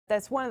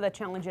That's one of the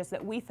challenges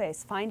that we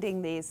face,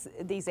 finding these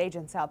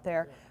agents out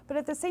there. But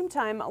at the same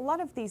time, a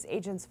lot of these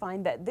agents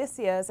find that this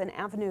is an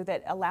avenue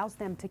that allows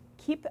them to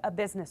keep a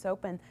business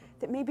open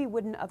that maybe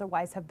wouldn't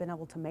otherwise have been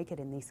able to make it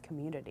in these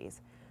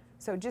communities.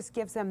 So it just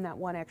gives them that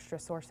one extra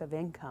source of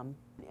income.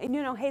 And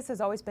you know, Hays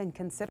has always been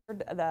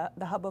considered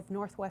the hub of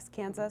Northwest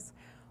Kansas.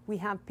 We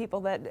have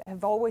people that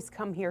have always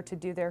come here to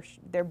do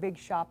their big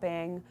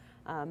shopping.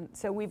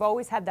 So we've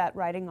always had that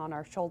riding on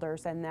our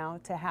shoulders, and now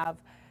to have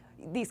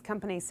these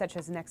companies such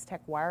as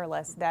Nex-Tech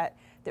Wireless that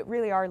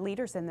really are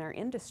leaders in their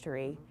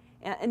industry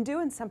and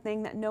doing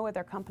something that no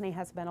other company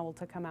has been able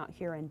to come out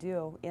here and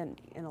do in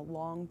a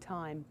long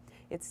time.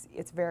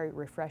 It's very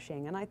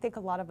refreshing, and I think a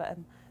lot of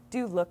them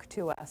do look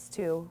to us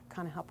to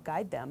kind of help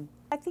guide them.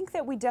 I think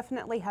that we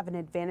definitely have an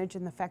advantage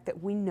in the fact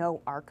that we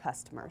know our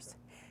customers.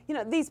 You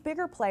know, these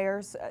bigger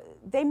players,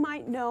 they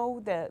might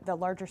know the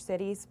larger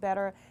cities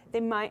better. They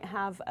might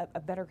have a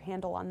better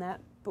handle on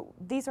that. But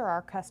these are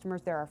our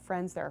customers, they're our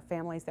friends, they're our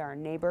families, they're our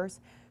neighbors.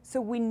 So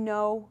we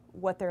know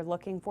what they're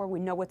looking for, we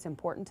know what's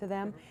important to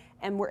them,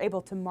 and we're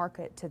able to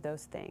market to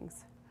those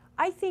things.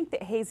 I think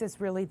that Hays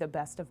is really the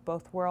best of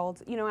both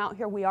worlds. You know, out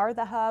here we are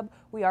the hub,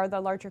 we are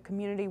the larger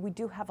community, we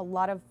do have a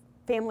lot of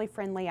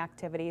family-friendly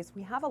activities,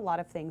 we have a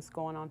lot of things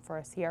going on for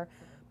us here,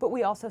 but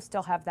we also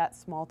still have that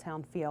small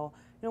town feel.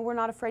 You know, we're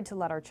not afraid to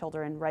let our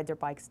children ride their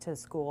bikes to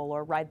school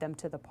or ride them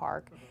to the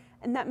park.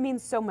 And that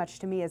means so much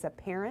to me as a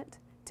parent,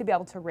 to be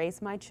able to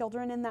raise my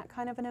children in that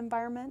kind of an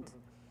environment.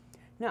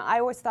 Now, I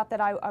always thought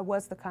that I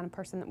was the kind of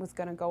person that was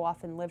going to go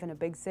off and live in a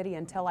big city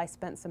until I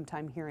spent some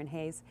time here in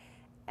Hays,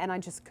 and I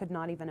just could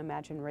not even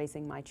imagine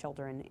raising my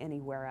children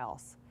anywhere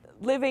else.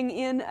 Living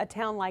in a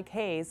town like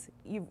Hays,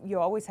 you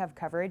always have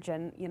coverage,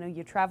 and you know,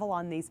 you travel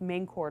on these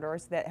main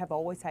corridors that have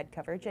always had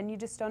coverage, and you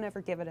just don't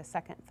ever give it a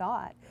second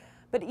thought.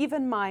 But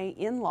even my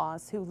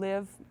in-laws who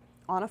live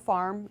on a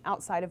farm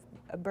outside of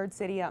Bird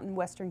City out in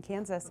western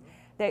Kansas,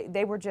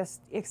 they were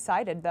just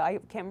excited. I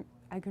can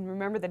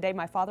remember the day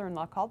my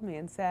father-in-law called me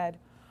and said,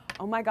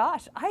 "Oh my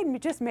gosh, I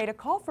just made a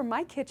call from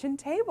my kitchen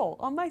table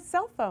on my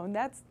cell phone.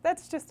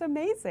 That's just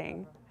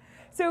amazing."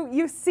 So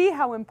you see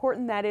how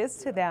important that is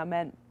to them,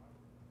 and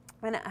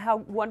how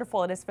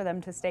wonderful it is for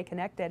them to stay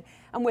connected.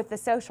 And with the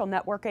social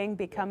networking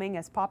becoming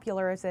as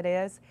popular as it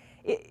is,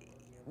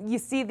 you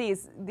see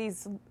these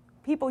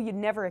people you'd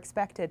never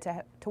expected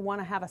to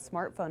want to have a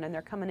smartphone, and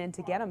they're coming in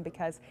to get them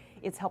because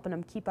it's helping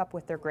them keep up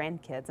with their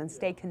grandkids and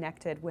stay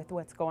connected with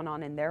what's going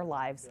on in their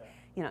lives,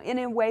 you know, in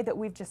a way that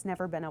we've just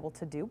never been able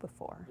to do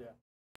before.